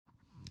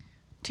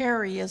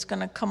Terry is going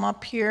to come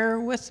up here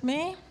with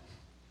me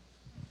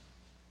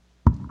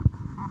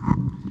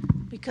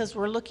because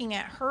we're looking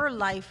at her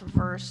life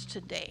verse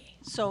today.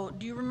 So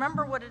do you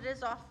remember what it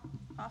is off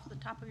the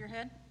top of your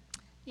head?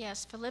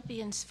 Yes,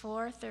 Philippians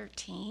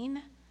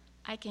 4:13.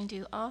 I can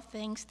do all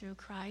things through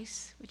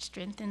Christ, which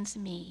strengthens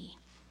me.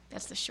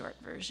 That's the short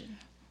version.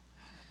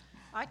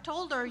 I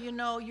told her,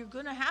 you're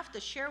going to have to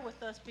share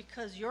with us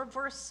because your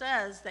verse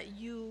says that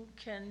you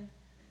can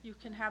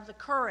have the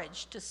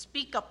courage to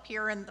speak up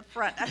here in the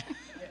front. I'll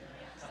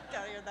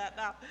tell you that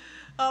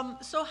now.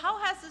 So how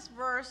has this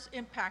verse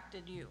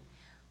impacted you?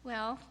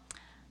 Well,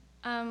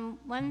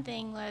 one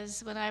thing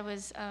was when I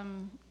was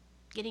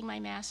getting my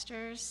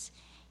master's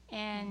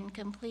and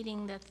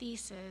completing the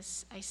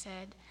thesis, I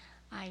said,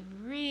 I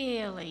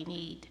really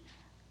need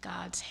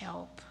God's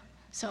help.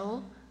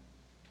 So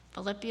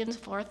Philippians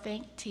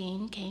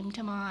 4:13 came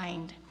to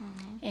mind,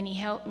 and he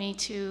helped me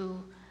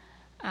to,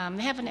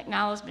 they have an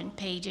acknowledgement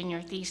page in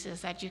your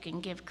thesis that you can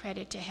give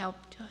credit to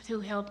who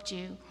helped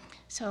you.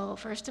 So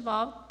first of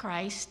all,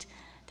 Christ,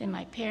 then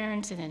my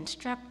parents and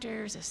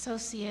instructors,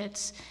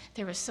 associates.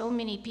 There were so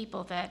many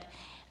people that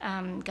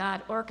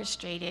God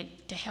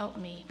orchestrated to help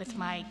me with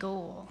my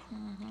goal,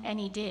 and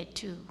he did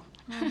too.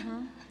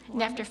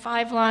 And after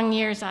 5 long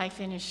years, I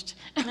finished.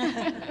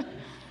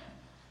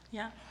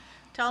 Yeah.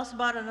 Tell us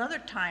about another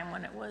time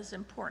when it was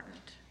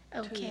important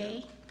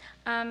Okay.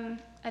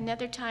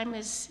 Another time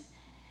is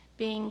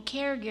being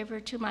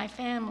caregiver to my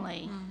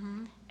family.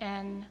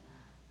 And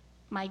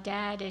my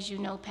dad, as you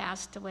know,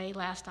 passed away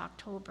last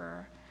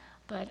October.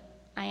 But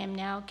I am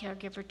now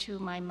caregiver to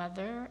my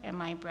mother and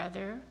my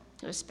brother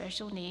who has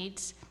special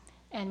needs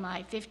and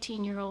my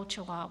 15-year-old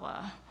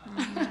Chihuahua.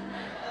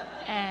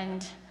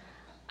 And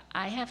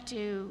I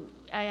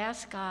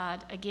ask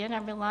God, again, I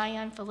rely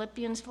on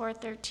Philippians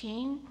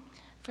 4:13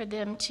 for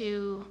them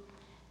to,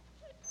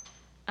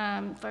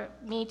 for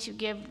me to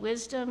give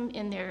wisdom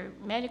in their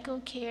medical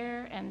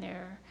care and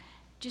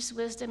just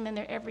wisdom in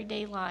their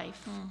everyday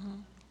life.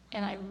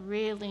 And I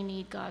really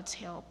need God's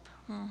help.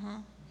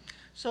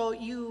 So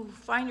you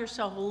find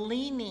yourself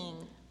leaning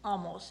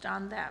almost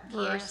on that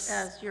verse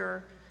as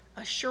your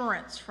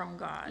assurance from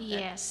God.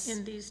 Yes. That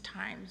in these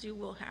times you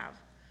will have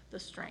the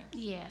strength.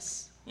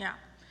 Yes. Yeah.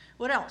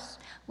 What else?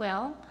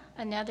 Well,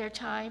 another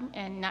time,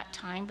 and not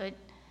time, but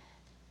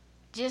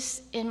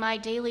just in my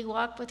daily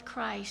walk with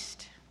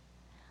Christ,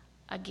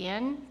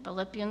 again,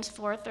 Philippians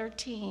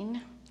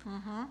 4:13,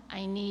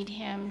 I need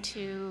him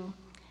to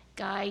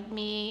guide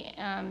me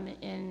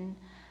in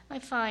my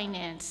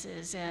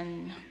finances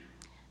and,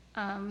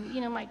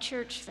 my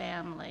church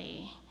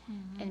family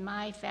and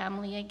my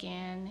family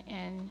again,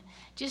 and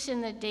just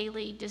in the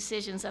daily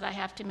decisions that I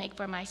have to make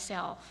for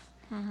myself.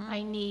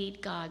 I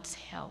need God's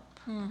help.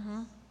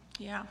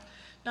 Yeah.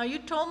 Now, you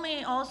told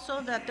me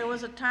also that there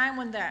was a time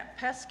when that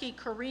pesky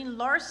Connie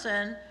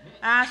Larson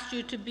asked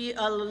you to be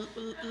a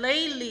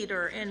lay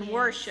leader in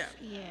worship.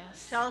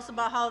 Yes. Tell us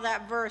about how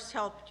that verse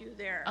helped you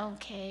there.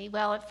 Okay.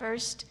 Well, at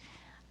first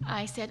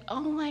I said,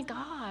 oh my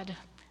God,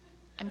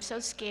 I'm so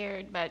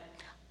scared. But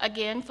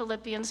again,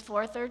 Philippians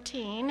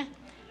 4:13,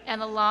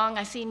 and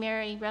I see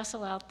Mary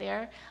Russell out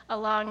there,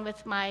 along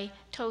with my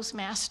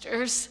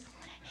Toastmasters,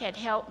 had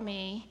helped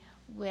me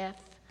with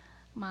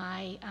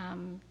my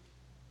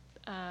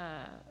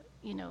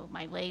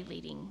my lay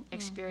leading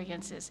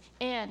experiences.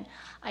 And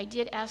I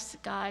did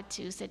ask God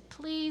said,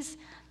 please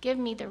give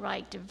me the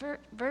right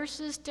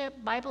verses to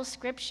Bible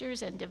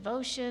scriptures and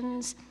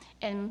devotions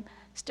and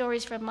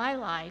stories from my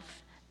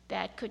life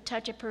that could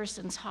touch a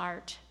person's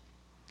heart.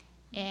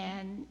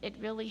 And it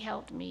really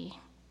helped me.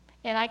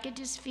 And I could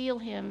just feel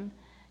him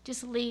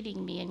just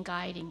leading me and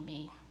guiding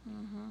me.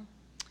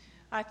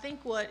 I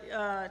think what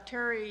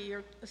Terry,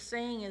 you're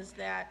saying is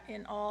that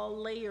in all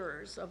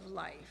layers of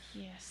life,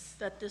 Yes.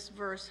 that this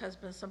verse has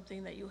been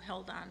something that you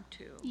held on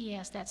to.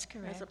 Yes, that's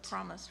correct. As a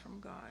promise from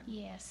God.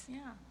 Yes.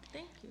 Yeah,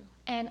 thank you.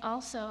 And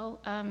also,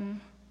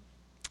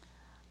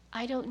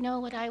 I don't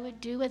know what I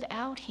would do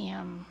without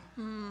him.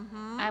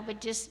 I would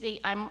just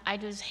I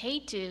just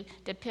hate to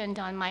depend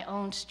on my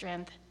own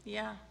strength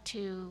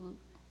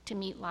to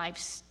meet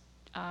life's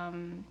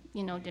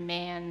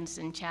demands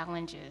and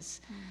challenges.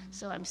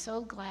 So I'm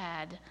so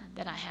glad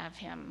that I have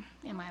him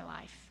in my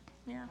life.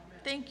 Yeah,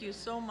 thank you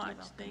so much.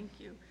 Thank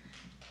you.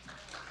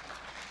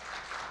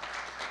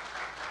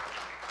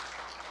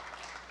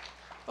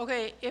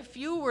 Okay, if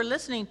you were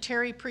listening,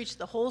 Terry preached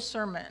the whole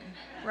sermon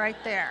right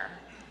there.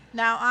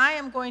 Now I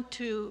am going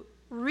to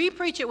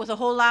re-preach it with a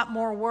whole lot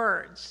more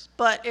words,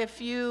 but if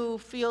you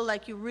feel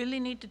like you really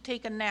need to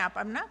take a nap,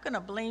 I'm not going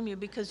to blame you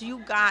because you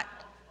got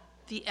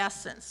the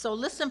essence. So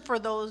listen for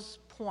those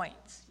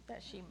points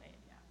that she made.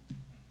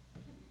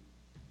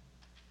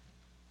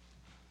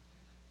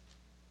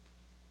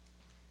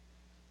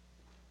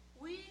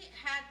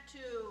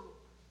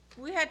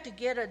 We had to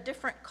get a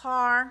different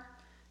car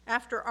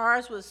after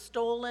ours was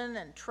stolen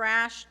and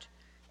trashed,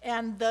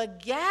 and the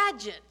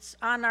gadgets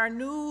on our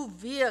new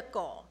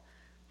vehicle,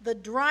 the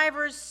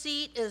driver's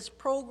seat is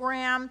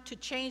programmed to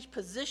change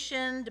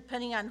position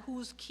depending on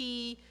whose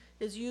key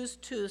is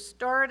used to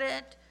start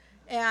it.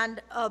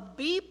 And a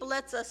beep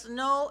lets us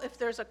know if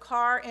there's a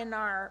car in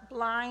our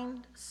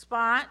blind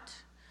spot.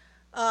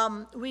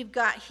 We've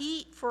got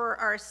heat for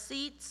our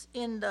seats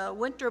in the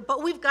winter,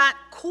 but we've got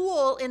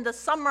cool in the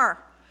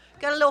summer.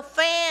 Got a little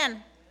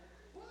fan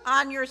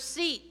on your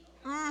seat.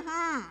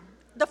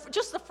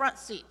 Just the front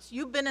seats.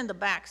 You've been in the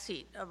back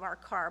seat of our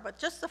car, but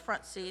just the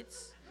front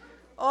seats.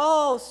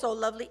 Oh, so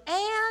lovely.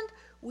 And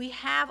we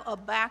have a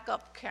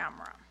backup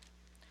camera.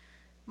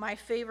 My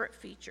favorite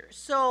feature.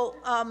 So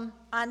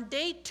on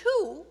day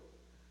 2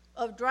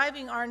 of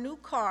driving our new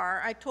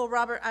car, I told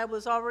Robert I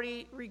was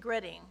already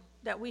regretting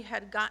that we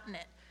had gotten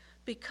it,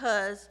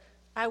 because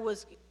I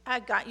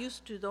got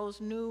used to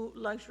those new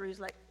luxuries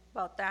like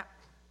about that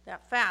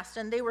fast,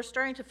 and they were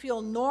starting to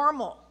feel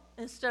normal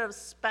instead of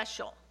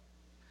special.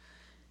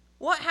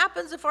 What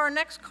happens if our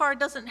next car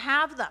doesn't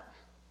have them?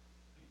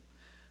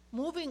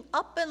 Moving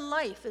up in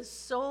life is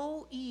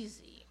so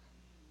easy.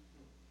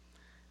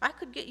 I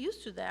could get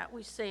used to that,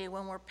 we say,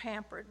 when we're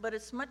pampered, but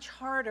it's much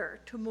harder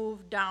to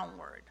move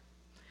downward.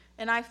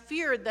 And I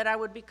feared that I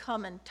would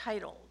become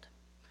entitled.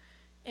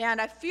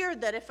 And I feared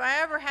that if I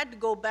ever had to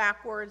go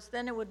backwards,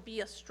 then it would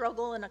be a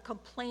struggle and a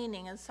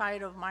complaining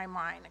inside of my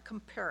mind, a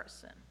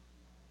comparison.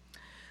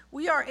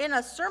 We are in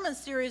a sermon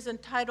series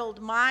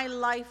entitled My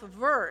Life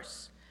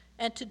Verse,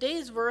 and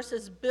today's verse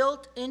is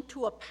built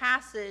into a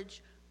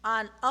passage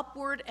on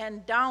upward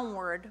and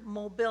downward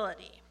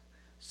mobility.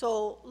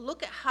 So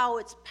look at how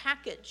it's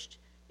packaged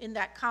in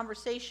that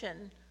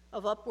conversation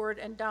of upward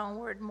and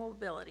downward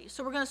mobility.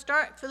 So we're going to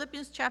start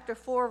Philippians chapter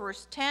 4,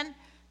 verse 10,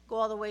 go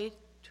all the way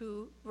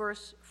to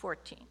verse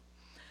 14.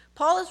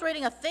 Paul is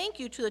writing a thank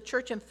you to the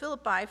church in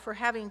Philippi for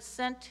having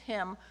sent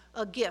him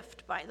a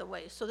gift, by the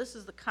way. So this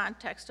is the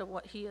context of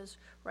what he is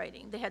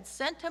writing. They had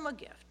sent him a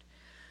gift.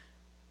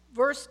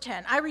 Verse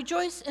 10, I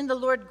rejoice in the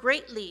Lord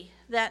greatly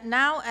that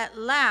now at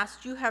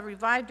last you have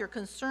revived your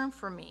concern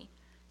for me.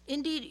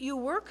 Indeed, you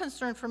were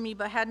concerned for me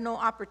but had no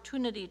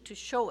opportunity to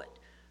show it.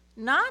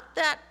 Not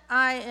that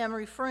I am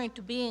referring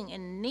to being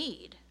in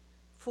need,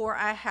 for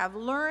I have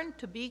learned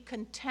to be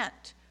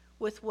content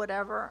with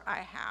whatever I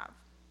have.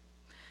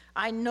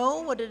 I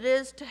know what it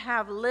is to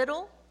have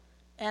little,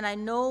 and I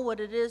know what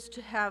it is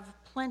to have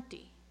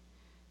plenty.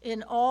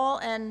 In all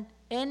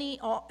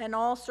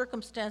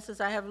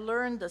circumstances, I have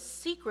learned the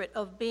secret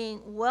of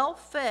being well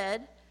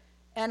fed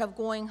and of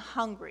going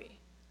hungry,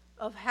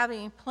 of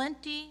having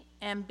plenty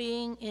and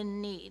being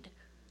in need.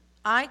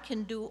 I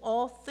can do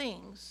all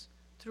things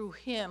through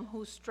him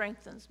who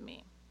strengthens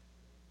me.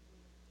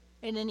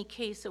 In any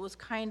case, it was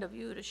kind of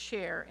you to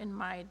share in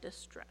my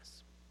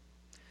distress.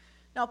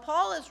 Now,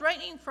 Paul is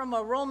writing from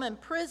a Roman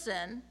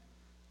prison.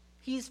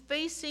 He's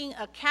facing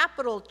a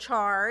capital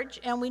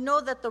charge, and we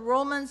know that the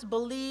Romans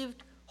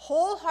believed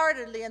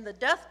wholeheartedly in the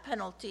death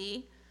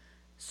penalty,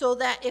 so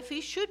that if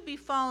he should be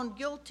found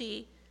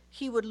guilty,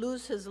 he would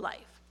lose his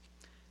life.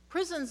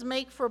 Prisons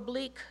make for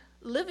bleak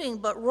living,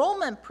 but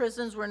Roman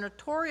prisons were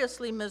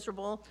notoriously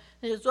miserable.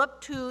 It is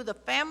up to the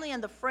family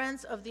and the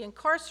friends of the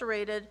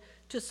incarcerated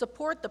to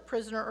support the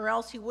prisoner, or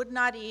else he would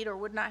not eat or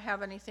would not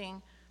have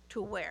anything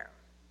to wear.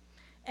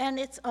 And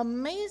it's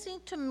amazing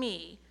to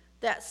me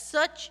that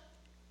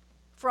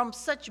from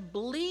such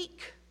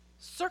bleak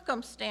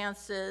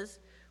circumstances,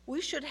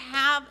 we should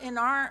have in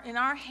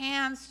our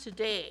hands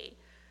today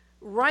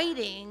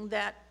writing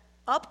that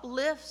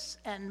uplifts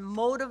and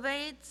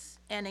motivates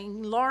and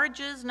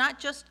enlarges not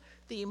just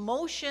the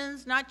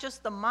emotions, not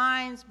just the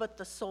minds, but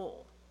the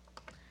soul.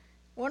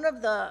 One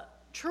of the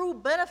true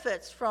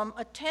benefits from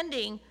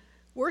attending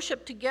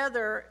worship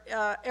together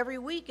every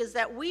week is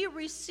that we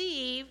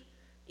receive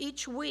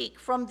each week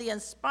from the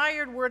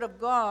inspired Word of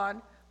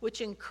God,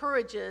 which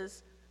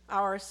encourages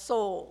our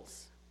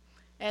souls.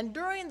 And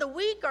during the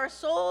week, our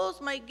souls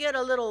might get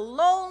a little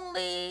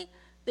lonely,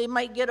 they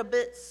might get a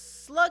bit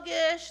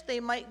sluggish,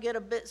 they might get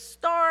a bit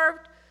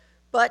starved,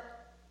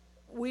 but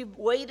we've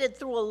waded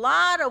through a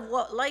lot of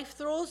what life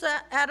throws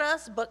at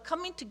us, but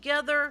coming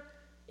together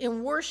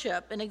in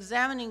worship and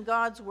examining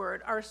God's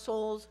Word, our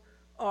souls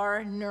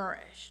are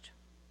nourished.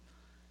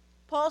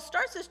 Paul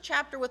starts this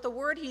chapter with a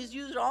word he's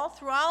used all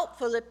throughout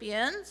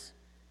Philippians,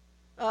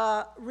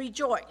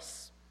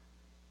 rejoice.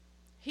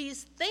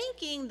 He's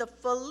thanking the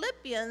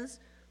Philippians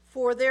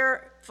for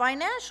their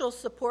financial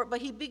support,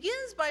 but he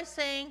begins by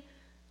saying,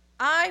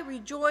 I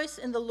rejoice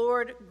in the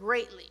Lord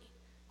greatly.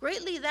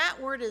 Greatly, that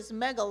word is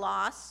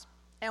megalos,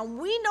 and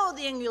we know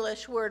the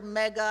English word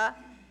mega.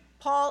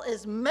 Paul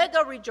is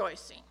mega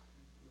rejoicing.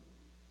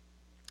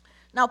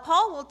 Now,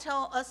 Paul will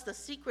tell us the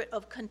secret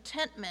of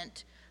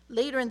contentment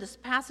later in this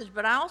passage,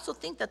 but I also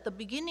think that the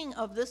beginning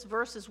of this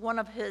verse is one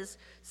of his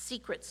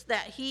secrets,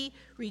 that he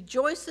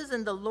rejoices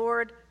in the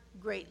Lord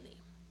greatly.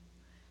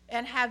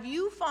 And have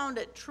you found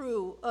it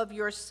true of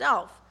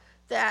yourself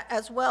that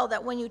as well,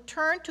 that when you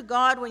turn to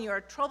God, when you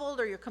are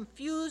troubled or you're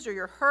confused or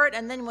you're hurt,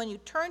 and then when you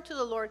turn to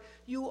the Lord,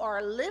 you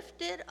are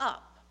lifted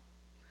up?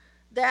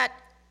 That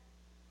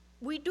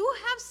we do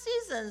have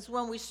seasons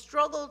when we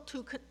struggle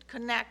to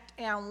connect,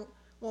 and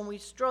when we're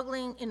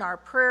struggling in our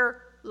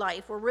prayer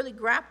life, we're really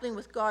grappling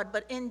with God,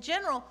 but in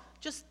general,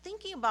 just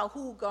thinking about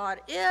who God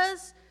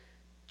is,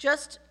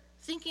 just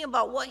thinking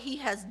about what he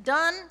has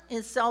done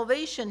in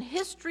salvation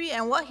history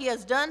and what he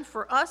has done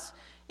for us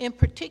in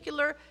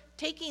particular,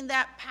 taking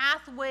that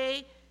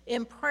pathway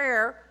in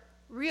prayer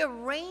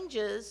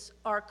rearranges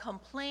our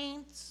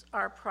complaints,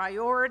 our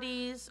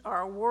priorities,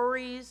 our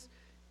worries.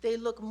 They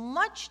look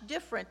much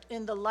different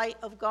in the light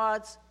of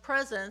God's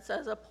presence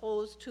as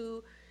opposed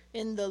to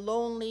in the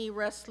lonely,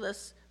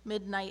 restless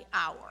midnight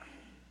hour.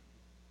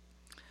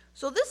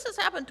 So this has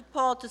happened to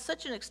Paul to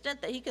such an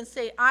extent that he can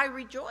say, I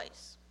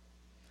rejoice.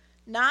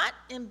 Not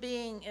in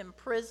being in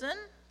prison,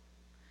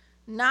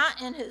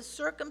 not in his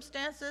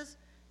circumstances,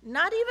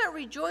 not even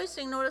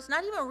rejoicing, notice,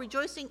 not even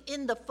rejoicing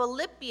in the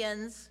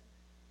Philippians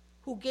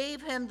who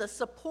gave him the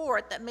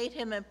support that made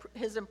him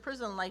his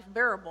imprisoned life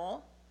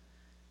bearable,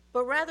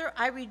 but rather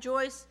I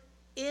rejoice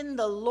in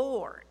the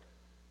Lord.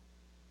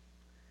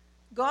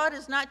 God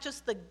is not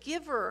just the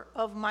giver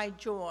of my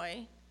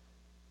joy,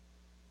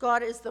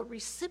 God is the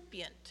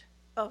recipient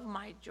of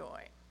my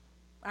joy.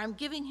 I'm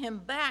giving him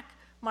back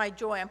my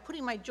joy. I'm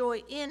putting my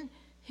joy in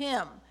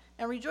him.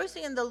 And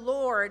rejoicing in the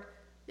Lord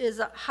is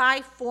a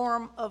high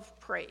form of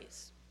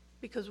praise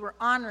because we're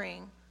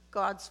honoring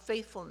God's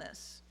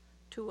faithfulness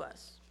to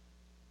us.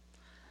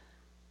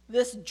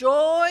 This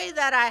joy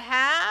that I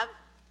have,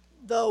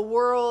 the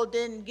world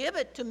didn't give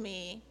it to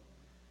me.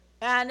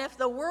 And if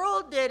the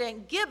world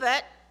didn't give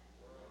it,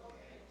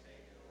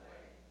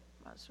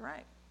 that's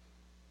right.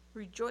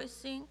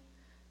 Rejoicing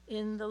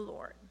in the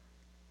Lord.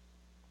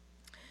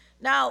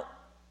 Now,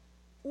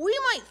 we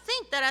might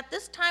think that at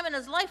this time in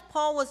his life,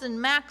 Paul was in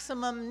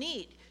maximum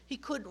need. He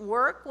couldn't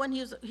work when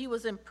he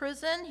was in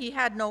prison. He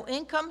had no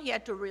income. He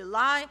had to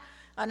rely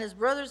on his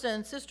brothers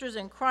and sisters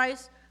in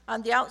Christ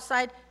on the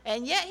outside.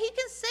 And yet he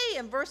can say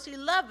in verse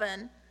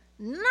 11,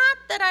 not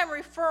that I'm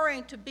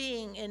referring to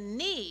being in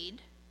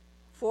need,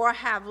 for I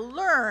have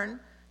learned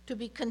to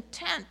be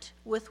content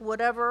with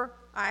whatever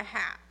I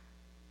have.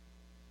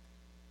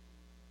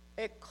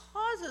 It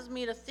causes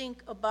me to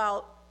think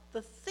about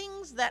the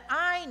things that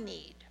I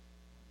need,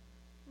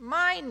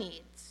 my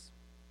needs.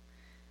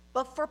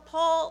 But for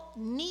Paul,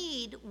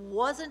 need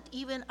wasn't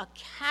even a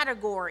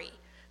category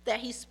that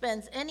he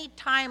spends any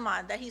time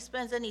on, that he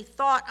spends any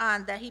thought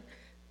on, that he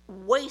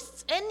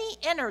wastes any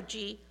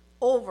energy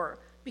over,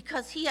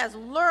 because he has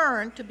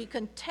learned to be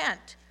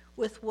content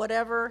with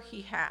whatever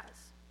he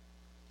has.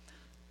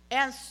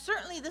 And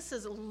certainly this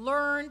is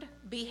learned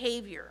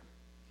behavior.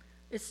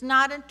 It's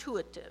not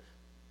intuitive.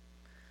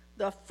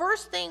 The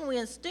first thing we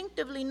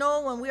instinctively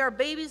know when we are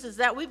babies is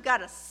that we've got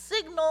to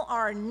signal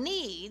our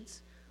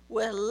needs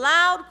with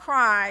loud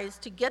cries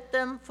to get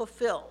them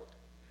fulfilled.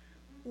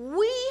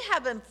 We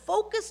have been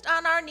focused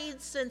on our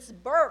needs since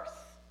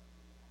birth.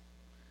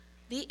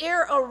 The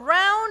air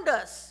around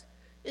us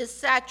is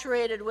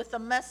saturated with the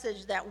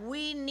message that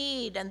we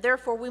need, and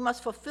therefore we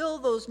must fulfill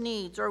those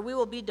needs or we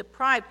will be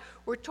deprived.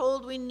 We're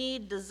told we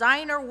need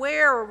designer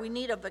wear, or we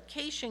need a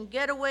vacation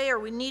getaway, or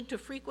we need to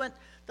frequent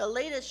the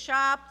latest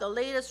shop, the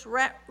latest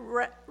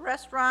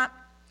restaurant.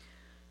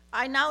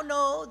 I now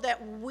know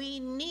that we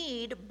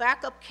need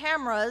backup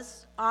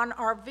cameras on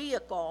our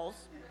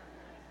vehicles.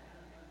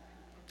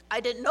 I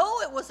didn't know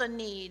it was a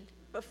need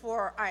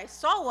before I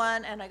saw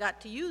one and I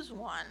got to use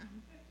one.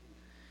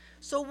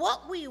 So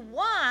what we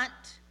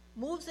want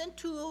moves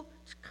into,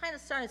 kind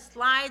of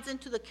slides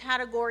into the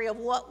category of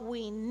what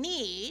we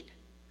need.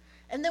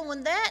 And then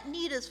when that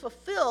need is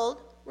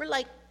fulfilled, we're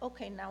like,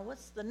 okay, now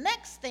what's the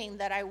next thing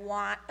that I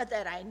want,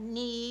 that I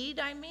need,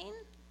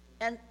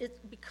 and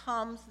it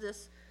becomes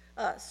this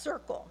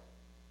circle.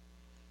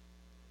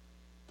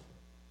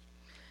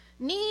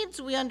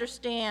 Needs we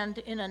understand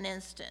in an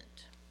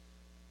instant.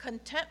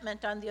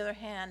 Contentment, on the other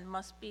hand,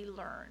 must be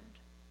learned.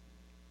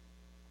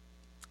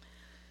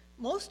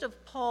 Most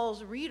of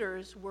Paul's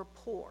readers were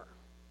poor,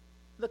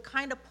 the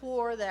kind of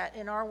poor that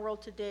in our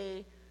world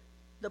today,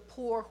 the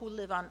poor who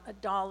live on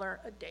 $1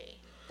 a day,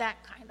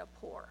 that kind of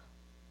poor.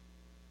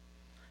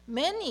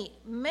 Many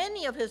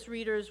of his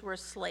readers were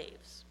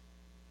slaves,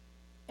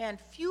 and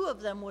few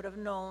of them would have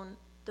known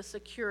the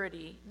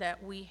security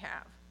that we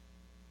have.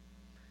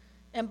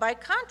 And by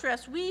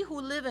contrast, we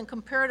who live in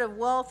comparative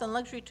wealth and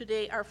luxury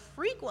today are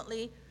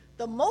frequently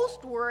the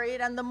most worried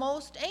and the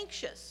most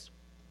anxious.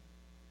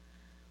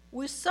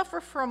 We suffer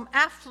from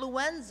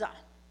affluenza,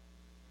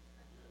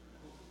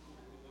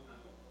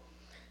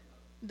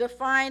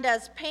 defined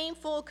as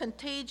painful,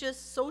 contagious,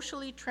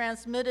 socially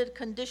transmitted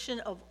condition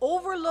of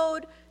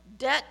overload,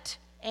 debt,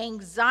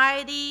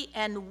 anxiety,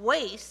 and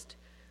waste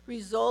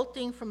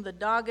resulting from the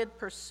dogged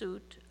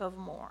pursuit of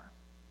more.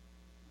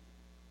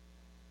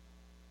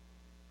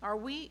 Are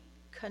we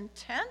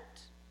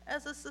content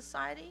as a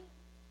society,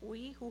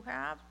 we who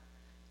have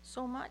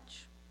so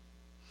much?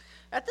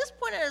 At this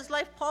point in his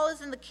life, Paul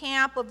is in the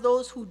camp of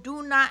those who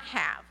do not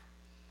have,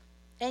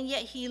 and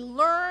yet he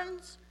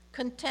learns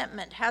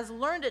contentment, has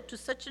learned it to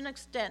such an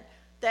extent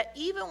that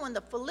even when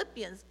the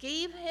Philippians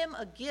gave him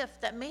a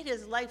gift that made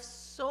his life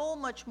so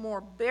much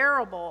more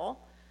bearable,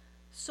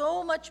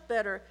 so much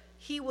better,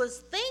 he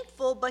was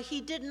thankful, but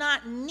he did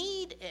not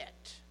need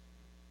it.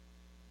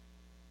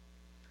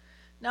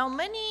 Now,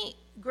 many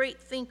great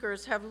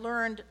thinkers have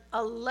learned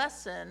a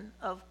lesson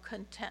of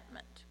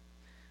contentment.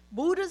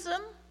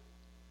 Buddhism,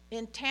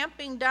 in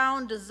tamping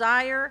down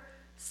desire,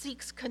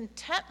 seeks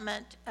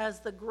contentment as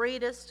the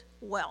greatest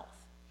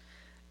wealth.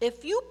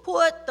 If you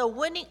put the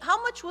winning,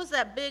 how much was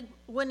that big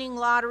winning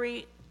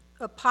lottery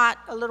pot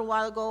a little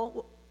while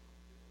ago?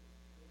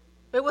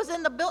 It was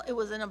in a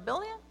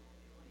billion?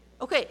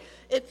 Okay,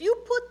 if you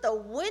put the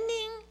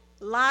winning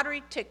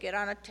lottery ticket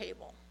on a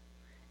table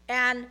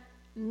and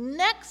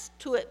next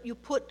to it you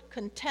put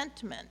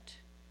contentment,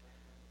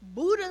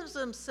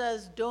 Buddhism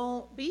says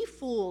don't be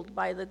fooled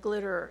by the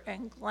glitter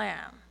and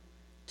glam.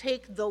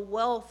 Take the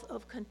wealth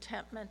of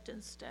contentment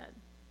instead.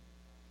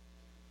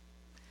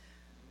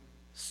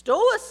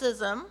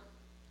 Stoicism,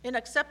 in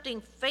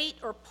accepting fate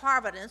or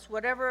providence,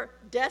 whatever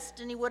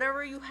destiny,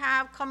 whatever you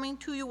have coming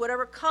to you,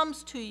 whatever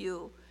comes to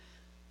you,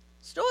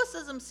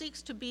 Stoicism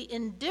seeks to be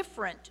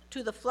indifferent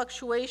to the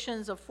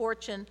fluctuations of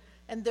fortune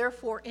and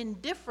therefore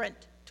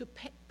indifferent to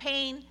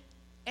pain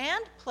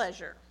and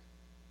pleasure.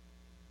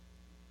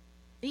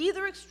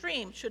 Either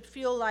extreme should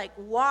feel like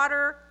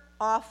water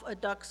off a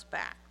duck's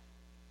back.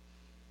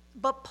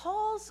 But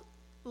Paul's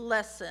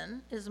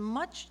lesson is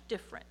much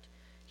different.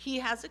 He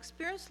has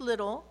experienced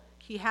little,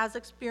 he has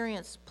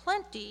experienced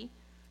plenty,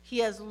 he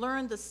has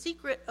learned the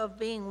secret of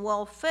being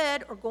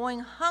well-fed or going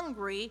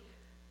hungry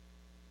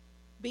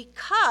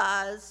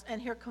because,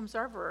 and here comes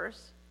our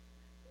verse,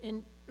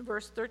 in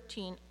verse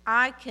 13,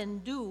 I can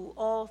do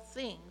all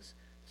things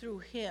through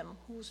him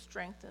who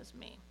strengthens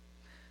me.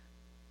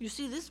 You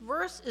see, this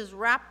verse is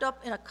wrapped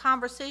up in a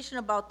conversation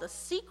about the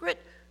secret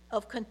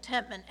of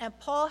contentment, and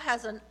Paul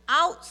has an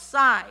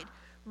outside,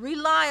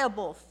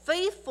 reliable,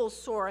 faithful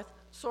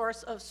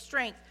source of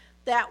strength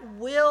that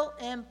will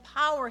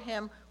empower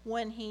him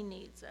when he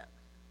needs it,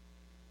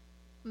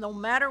 no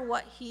matter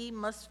what he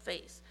must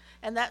face.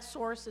 And that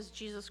source is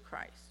Jesus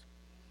Christ.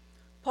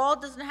 Paul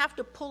doesn't have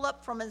to pull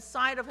up from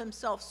inside of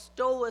himself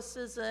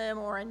stoicism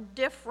or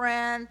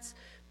indifference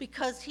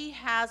because he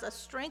has a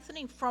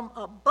strengthening from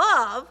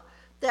above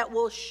that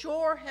will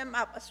shore him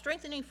up, a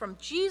strengthening from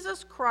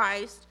Jesus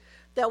Christ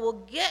that will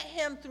get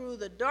him through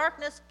the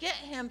darkness, get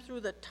him through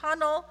the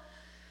tunnel,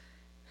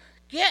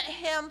 get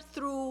him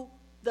through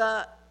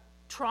the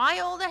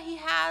trial that he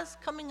has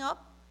coming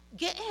up,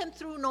 get him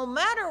through no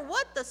matter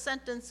what the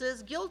sentence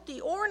is, guilty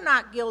or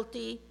not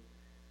guilty.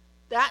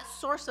 That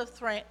source of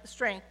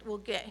strength will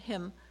get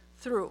him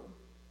through.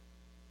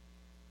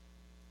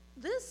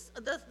 This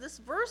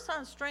verse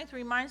on strength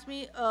reminds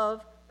me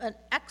of an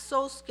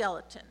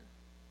exoskeleton.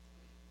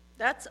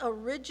 That's a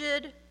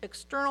rigid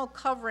external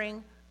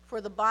covering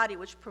for the body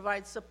which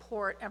provides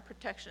support and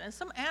protection. And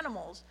some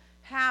animals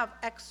have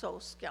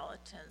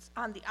exoskeletons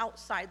on the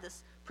outside,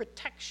 this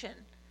protection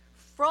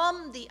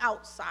from the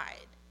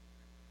outside.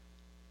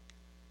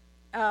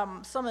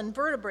 Some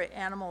invertebrate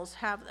animals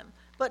have them.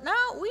 But now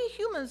we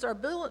humans are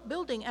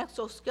building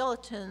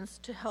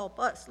exoskeletons to help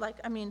us.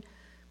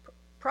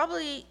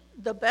 Probably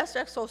the best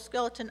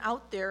exoskeleton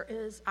out there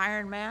is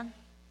Iron Man.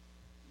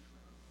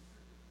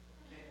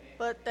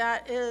 But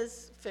that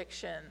is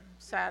fiction,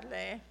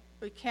 sadly.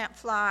 We can't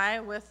fly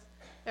with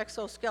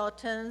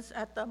exoskeletons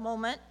at the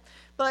moment.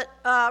 But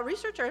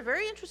researchers are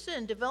very interested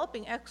in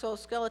developing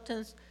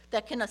exoskeletons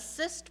that can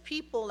assist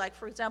people, like,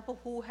 for example,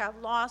 who have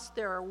lost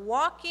their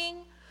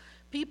walking,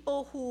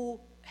 people who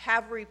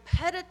have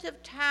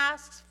repetitive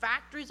tasks.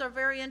 Factories are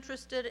very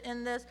interested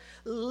in this.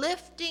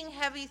 Lifting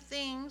heavy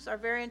things are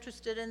very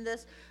interested in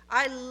this.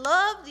 I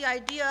love the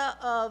idea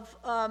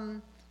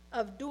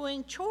of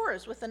doing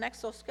chores with an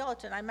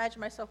exoskeleton. I imagine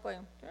myself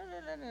going,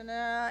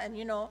 and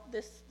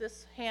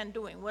this hand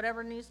doing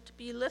whatever needs to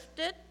be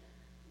lifted.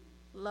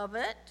 Love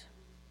it.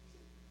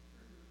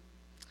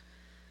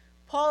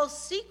 Paul's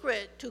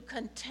secret to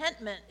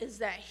contentment is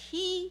that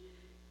he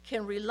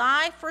can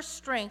rely for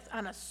strength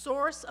on a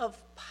source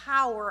of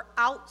power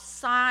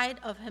outside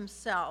of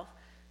himself.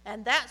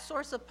 And that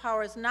source of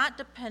power is not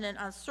dependent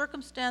on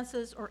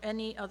circumstances or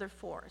any other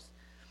force.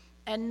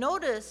 And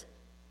notice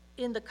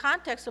in the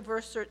context of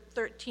verse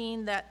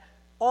 13 that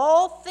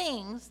all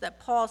things that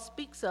Paul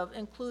speaks of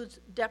includes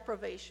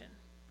deprivation.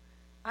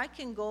 I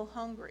can go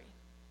hungry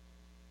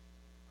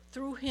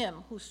through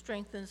him who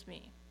strengthens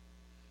me.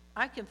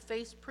 I can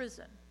face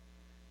prison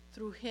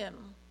through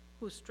him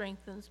who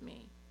strengthens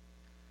me.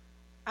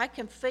 I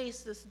can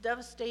face this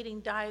devastating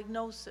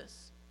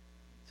diagnosis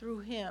through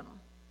him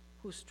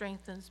who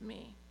strengthens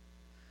me.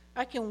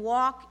 I can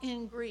walk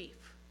in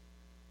grief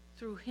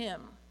through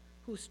him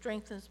who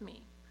strengthens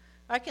me.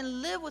 I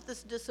can live with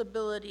this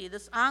disability,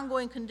 this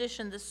ongoing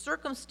condition, this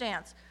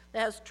circumstance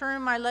that has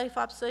turned my life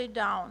upside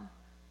down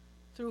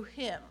through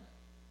him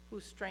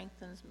who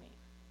strengthens me.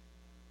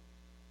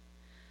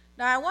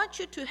 Now, I want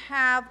you to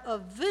have a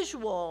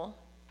visual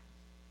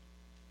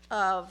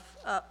of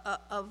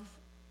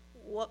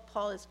what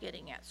Paul is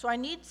getting at. So I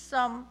need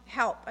some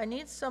help. I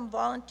need some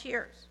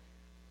volunteers.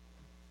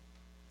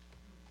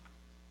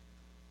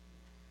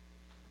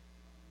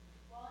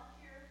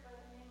 Volunteers by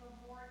the name of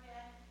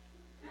Morgan.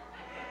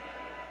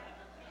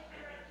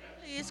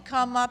 Please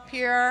come up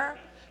here.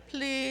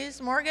 Please,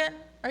 Morgan,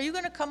 are you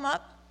going to come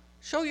up?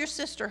 Show your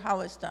sister how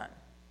it's done.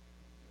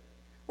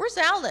 Where's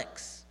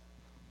Alex?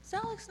 Is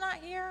Alex not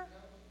here?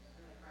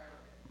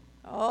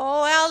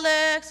 Oh,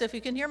 Alex, if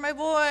you can hear my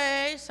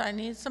voice, I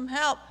need some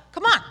help.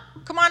 Come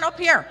on up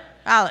here,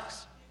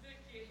 Alex.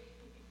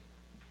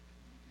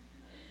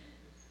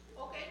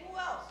 Okay, who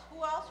else?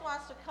 Who else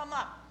wants to come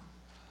up?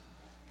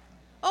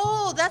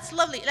 Oh, that's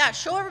lovely. Now,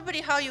 show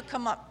everybody how you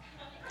come up.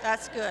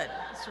 That's good.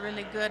 It's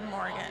really good,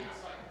 Morgan.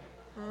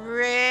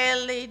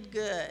 Really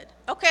good.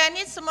 Okay, I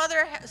need some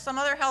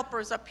other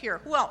helpers up here.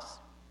 Who else?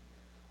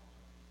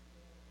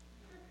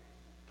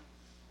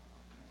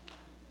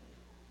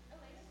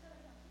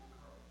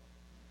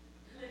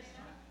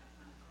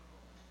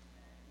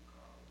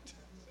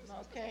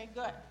 Okay,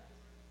 good.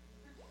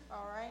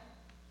 All right.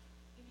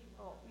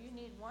 Oh, you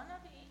need one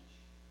of each.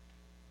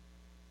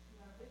 You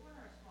want a big one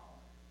or a small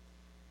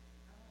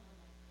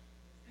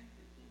one?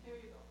 Here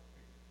you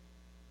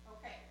go.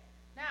 Okay.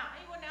 Now,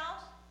 anyone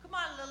else? Come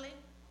on, Lily.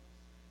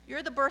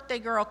 You're the birthday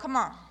girl. Come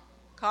on.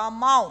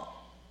 Come on.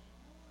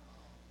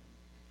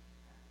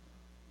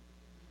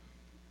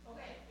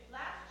 Okay,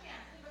 last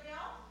chance. Anybody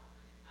else?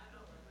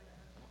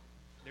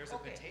 There's a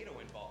potato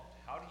involved.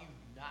 How do you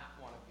not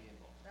want to be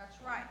involved?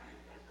 That's right.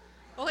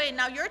 Okay,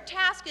 now your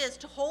task is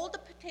to hold the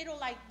potato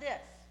like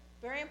this.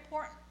 Very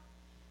important.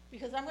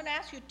 Because I'm going to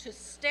ask you to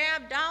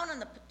stab down on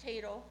the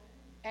potato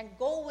and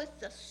go with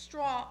the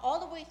straw all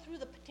the way through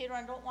the potato.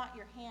 I don't want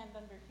your hand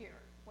under here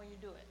when you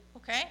do it.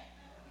 Okay?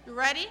 You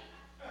ready?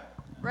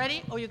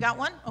 Ready? Oh, you got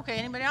one? Okay,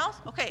 anybody else?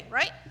 Okay,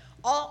 right?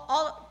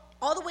 All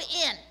the way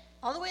in.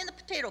 All the way in the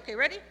potato. Okay,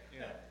 ready?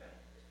 Yeah.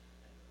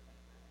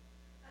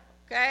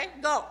 Okay,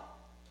 go.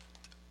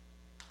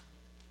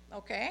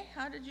 Okay,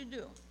 how did you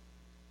do?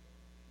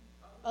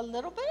 A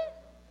little bit?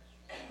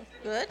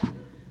 Good.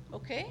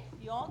 Okay,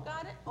 you all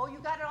got it? Oh, you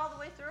got it all the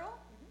way through?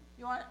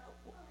 You want?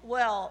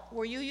 Well,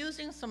 were you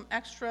using some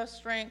extra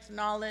strength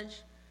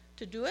knowledge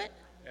to do it?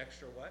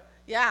 Extra what?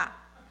 Yeah.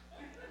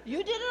 You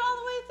did it all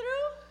the way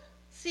through?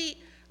 See,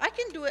 I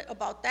can do it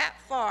about that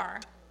far,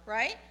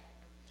 right?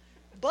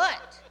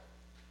 But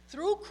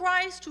through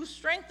Christ who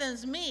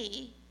strengthens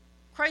me,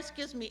 Christ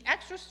gives me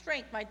extra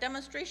strength. My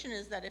demonstration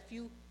is that if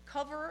you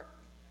cover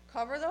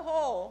the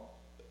hole,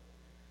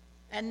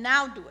 and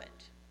now do it.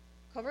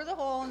 Cover the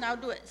hole, now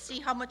do it. See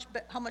how much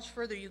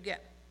further you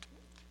get.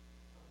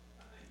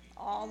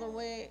 All the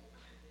way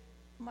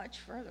much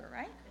further,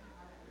 right?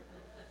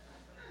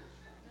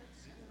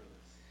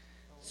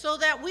 So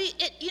that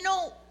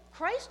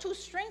Christ who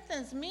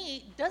strengthens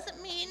me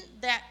doesn't mean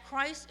that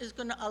Christ is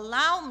going to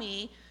allow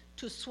me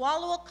to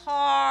swallow a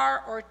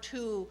car or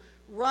to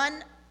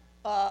run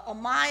a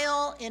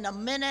mile in a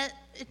minute.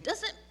 It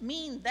doesn't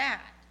mean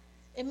that.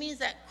 It means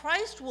that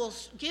Christ will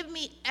give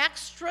me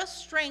extra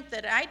strength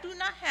that I do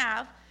not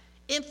have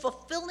in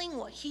fulfilling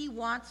what he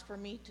wants for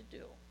me to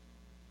do.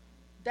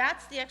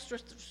 That's the extra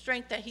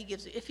strength that he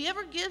gives you. If he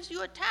ever gives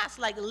you a task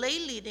like lay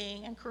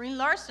leading and Connie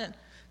Larson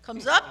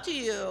comes up to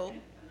you,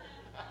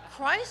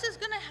 Christ is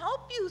going to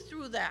help you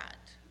through that.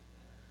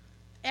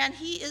 And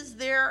he is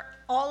there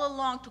all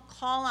along to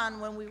call on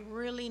when we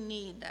really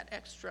need that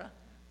extra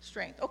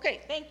strength.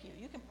 Okay, thank you.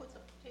 You can put the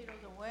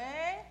potatoes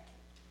away.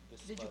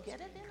 Did you get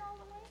it in all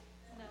the way?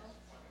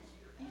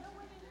 You know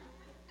what?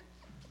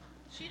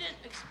 She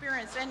didn't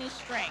experience any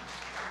strength.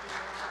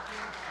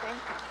 Thank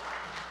you.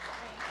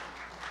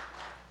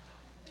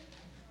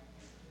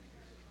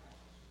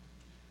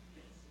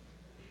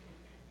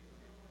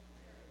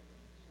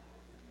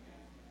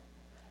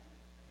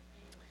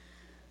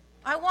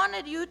 I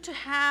wanted you to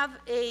have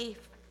a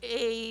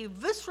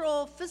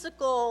visceral,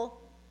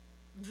 physical,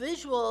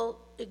 visual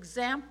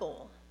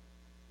example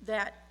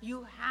that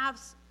you have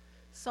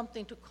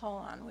something to call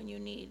on when you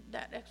need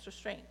that extra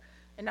strength.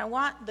 And I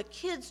want the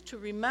kids to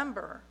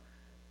remember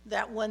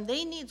that when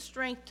they need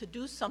strength to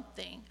do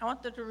something, I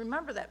want them to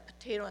remember that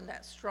potato and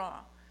that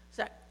straw,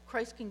 so that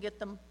Christ can get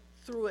them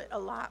through it a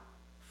lot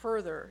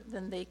further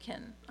than they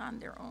can on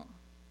their own.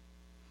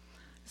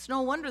 It's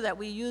no wonder that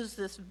we use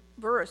this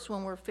verse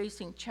when we're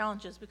facing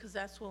challenges, because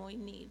that's when we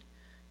need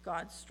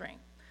God's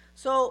strength.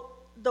 So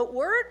the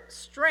word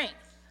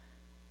strength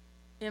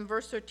in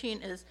verse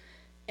 13 is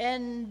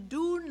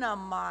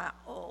endunamao.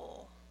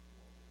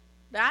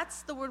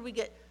 That's the word we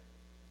get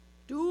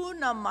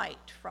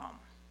dunamite from.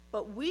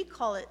 But we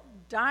call it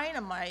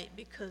dynamite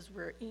because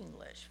we're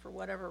English for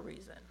whatever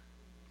reason.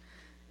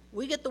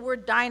 We get the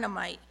word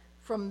dynamite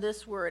from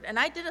this word. And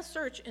I did a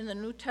search in the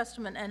New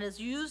Testament, and it's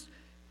used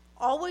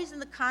always in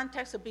the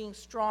context of being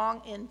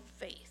strong in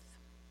faith.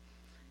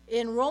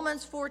 In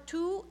Romans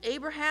 4:2,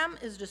 Abraham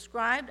is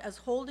described as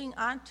holding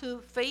on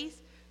to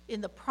faith in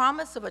the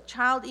promise of a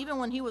child even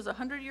when he was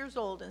 100 years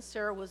old and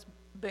Sarah was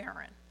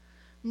barren.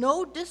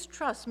 No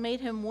distrust made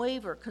him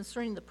waver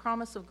concerning the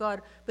promise of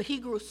God, but he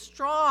grew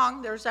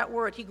strong, there's that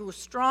word, he grew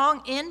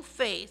strong in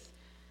faith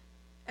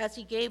as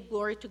he gave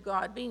glory to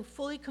God, being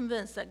fully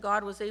convinced that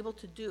God was able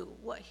to do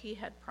what he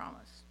had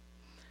promised.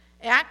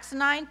 Acts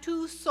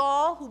 9:2,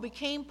 Saul, who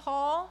became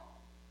Paul,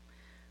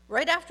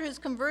 Right after his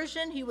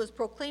conversion, he was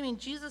proclaiming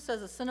Jesus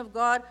as the Son of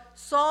God.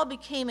 Saul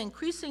became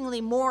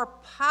increasingly more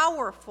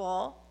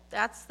powerful.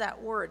 That's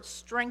that word,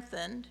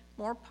 strengthened,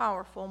 more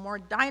powerful, more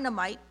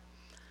dynamite,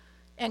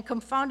 and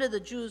confounded the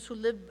Jews who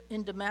lived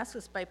in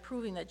Damascus by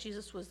proving that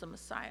Jesus was the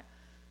Messiah.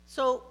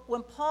 So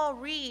when Paul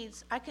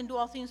reads, I can do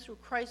all things through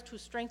Christ who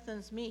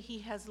strengthens me, he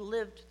has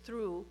lived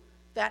through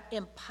that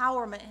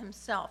empowerment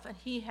himself, and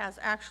he has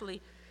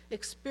actually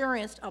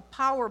experienced a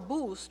power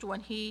boost when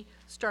he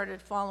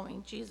started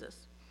following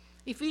Jesus.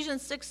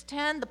 Ephesians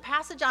 6:10, the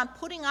passage on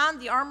putting on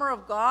the armor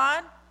of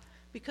God,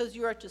 because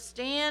you are to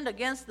stand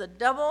against the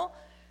devil.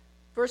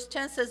 Verse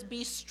 10 says,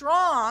 be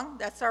strong,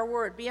 that's our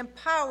word, be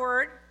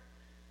empowered,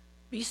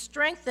 be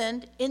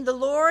strengthened in the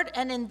Lord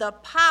and in the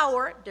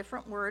power,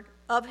 different word,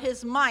 of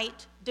his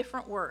might,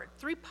 different word.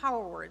 3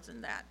 power words in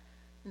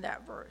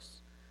that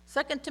verse.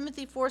 2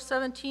 Timothy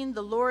 4:17,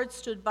 the Lord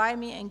stood by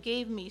me and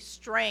gave me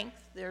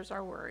strength, there's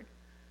our word,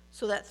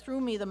 so that through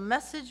me the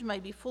message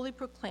might be fully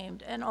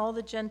proclaimed and all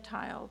the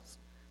Gentiles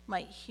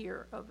might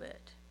hear of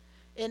it.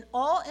 In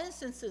all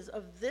instances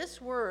of this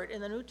word in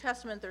the New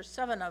Testament, there's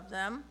 7 of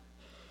them,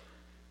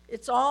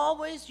 it's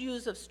always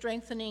used of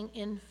strengthening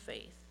in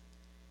faith.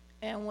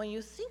 And when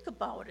you think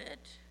about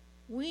it,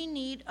 we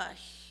need a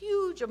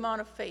huge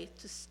amount of faith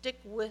to stick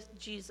with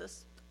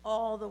Jesus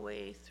all the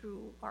way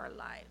through our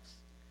lives.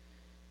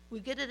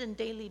 We get it in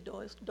daily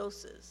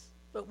doses,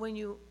 but when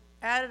you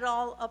add it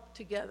all up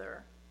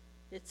together,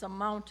 it's a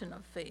mountain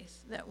of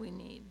faith that we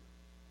need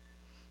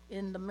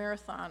in the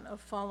marathon of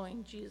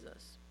following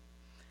Jesus.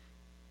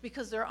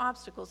 Because there are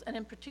obstacles, and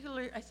in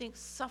particular, I think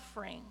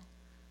suffering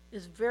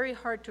is very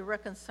hard to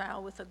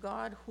reconcile with a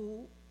God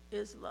who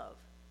is love.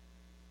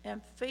 And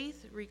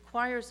faith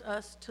requires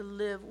us to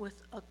live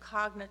with a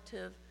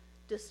cognitive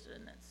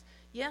dissonance.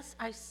 Yes,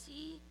 I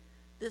see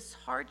this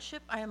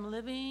hardship. I am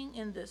living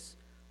in this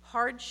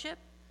hardship,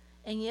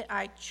 and yet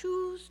I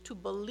choose to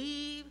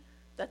believe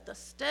that the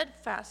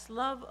steadfast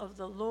love of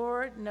the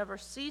Lord never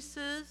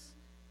ceases.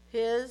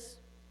 His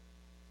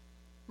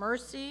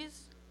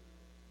mercies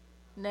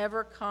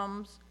never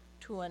comes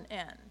to an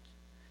end.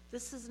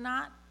 This is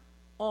not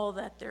all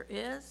that there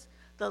is.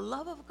 The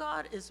love of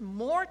God is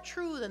more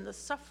true than the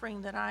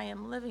suffering that I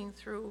am living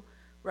through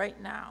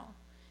right now.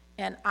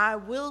 And I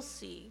will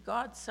see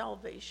God's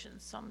salvation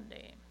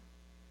someday.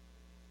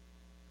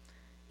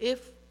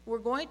 If we're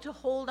going to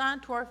hold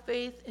on to our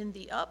faith in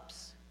the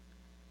ups,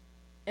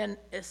 and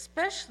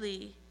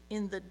especially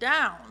in the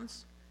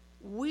downs,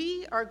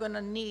 we are going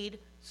to need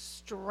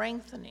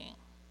strengthening.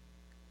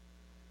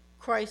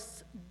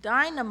 Christ's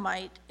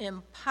dynamite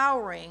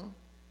empowering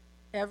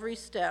every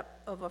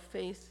step of a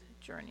faith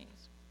journey.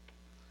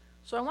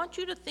 So I want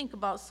you to think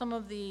about some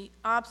of the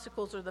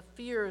obstacles or the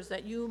fears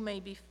that you may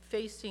be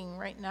facing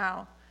right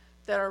now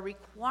that are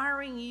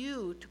requiring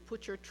you to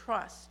put your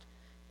trust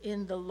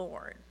in the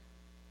Lord.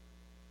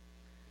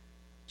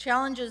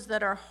 Challenges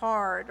that are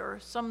hard, or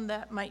some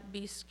that might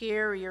be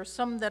scary, or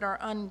some that are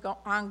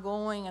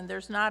ongoing and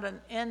there's not an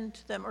end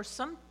to them, or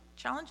some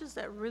challenges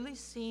that really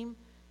seem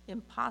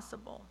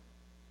impossible.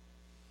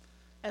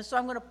 And so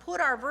I'm going to put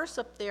our verse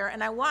up there,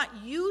 and I want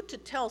you to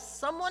tell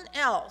someone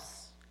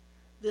else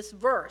this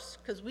verse,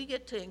 because we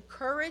get to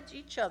encourage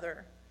each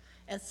other,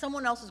 and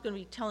someone else is going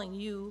to be telling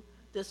you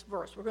this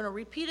verse. We're going to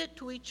repeat it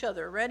to each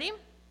other. Ready?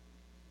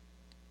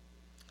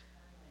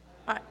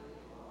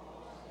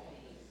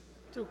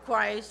 Through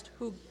Christ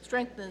who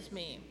strengthens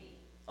me.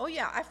 Oh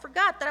yeah, I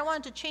forgot that I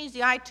wanted to change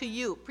the I to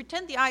you.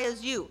 Pretend the I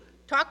is you.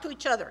 Talk to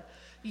each other.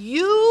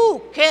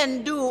 You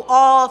can do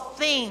all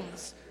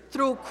things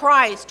through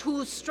Christ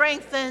who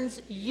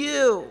strengthens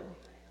you.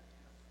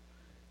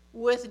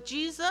 With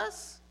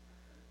Jesus,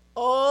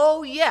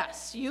 oh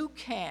yes, you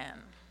can.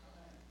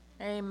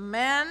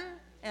 Amen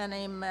and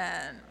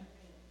amen.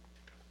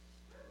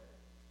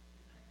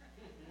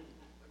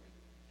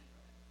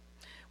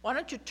 Why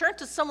don't you turn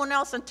to someone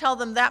else and tell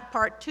them that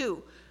part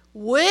too?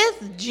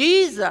 With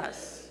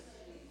Jesus,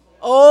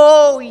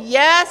 oh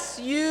yes,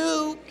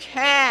 you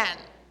can.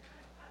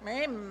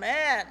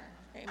 Amen.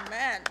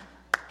 Amen.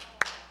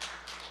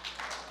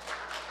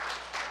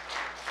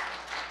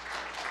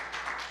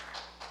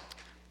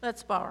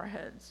 Let's bow our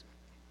heads.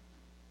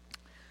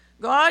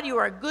 God, you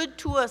are good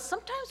to us.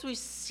 Sometimes we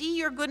see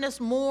your goodness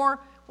more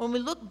when we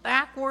look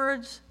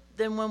backwards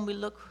than when we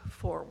look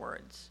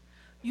forwards.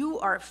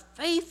 You are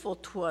faithful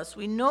to us.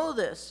 We know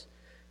this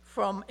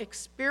from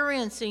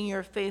experiencing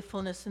your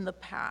faithfulness in the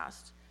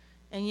past.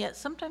 And yet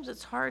sometimes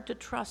it's hard to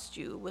trust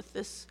you with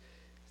this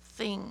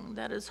thing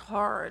that is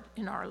hard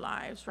in our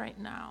lives right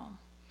now.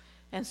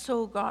 And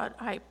so, God,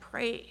 I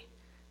pray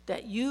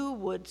that you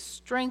would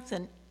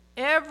strengthen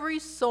every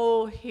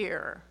soul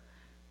here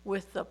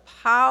with the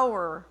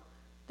power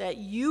that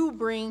you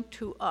bring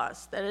to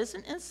us, that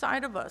isn't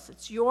inside of us.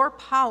 It's your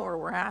power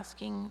we're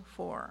asking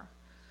for,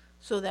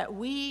 so that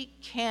we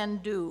can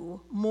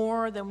do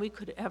more than we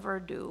could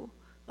ever do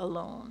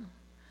alone.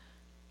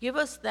 Give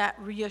us that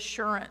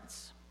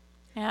reassurance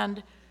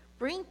and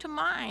bring to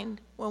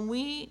mind when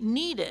we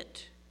need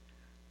it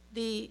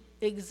the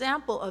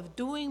example of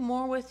doing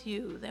more with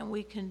you than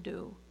we can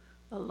do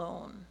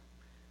alone,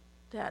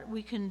 that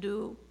we can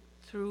do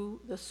through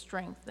the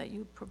strength that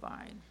you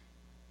provide.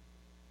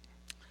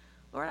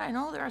 Lord, I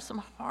know there are some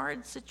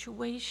hard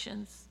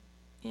situations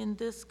in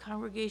this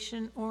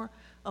congregation or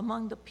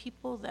among the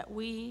people that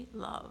we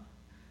love.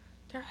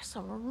 There are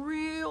some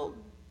real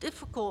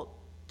difficult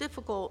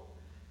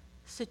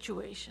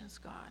situations,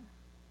 God.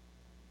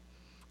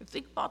 You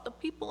think about the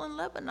people in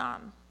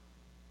Lebanon.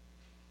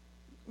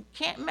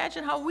 Can't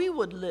imagine how we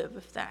would live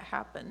if that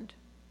happened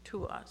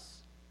to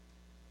us.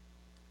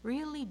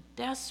 Really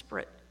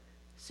desperate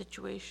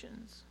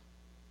situations.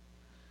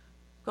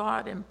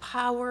 God,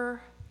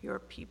 empower your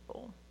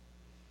people.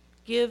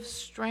 Give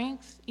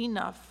strength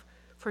enough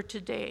for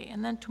today,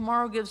 and then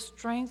tomorrow give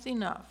strength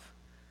enough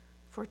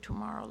for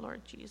tomorrow,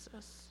 Lord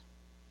Jesus.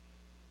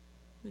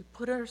 We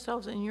put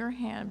ourselves in your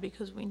hand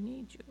because we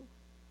need you.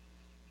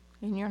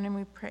 In your name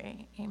we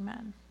pray,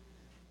 amen.